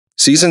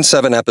Season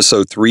 7,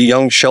 Episode 3,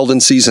 Young Sheldon.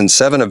 Season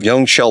 7 of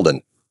Young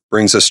Sheldon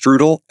brings a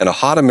strudel and a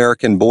hot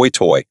American boy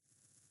toy.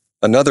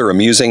 Another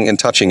amusing and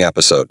touching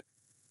episode.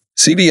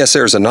 CBS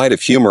airs a night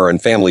of humor and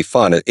family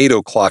fun at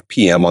 8:00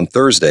 p.m. on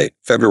Thursday,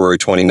 February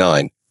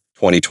 29,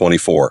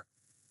 2024.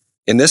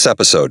 In this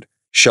episode,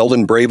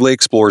 Sheldon bravely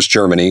explores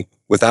Germany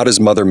without his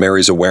mother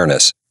Mary's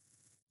awareness.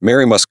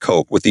 Mary must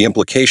cope with the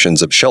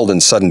implications of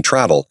Sheldon's sudden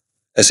travel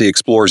as he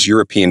explores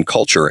European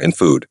culture and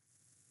food.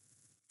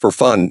 For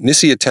fun,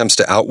 Missy attempts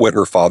to outwit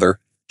her father,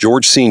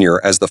 George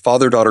Sr., as the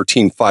father-daughter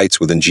team fights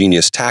with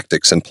ingenious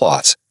tactics and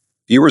plots.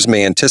 Viewers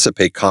may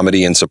anticipate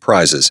comedy and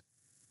surprises.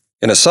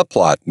 In a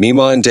subplot,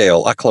 Mima and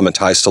Dale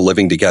acclimatize to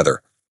living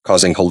together,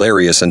 causing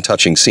hilarious and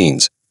touching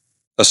scenes.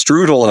 A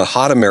strudel and a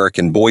hot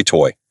American boy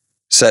toy,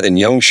 set in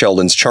young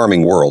Sheldon's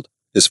charming world,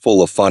 is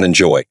full of fun and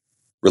joy.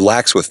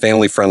 Relax with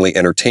family-friendly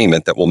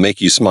entertainment that will make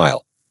you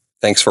smile.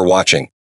 Thanks for watching.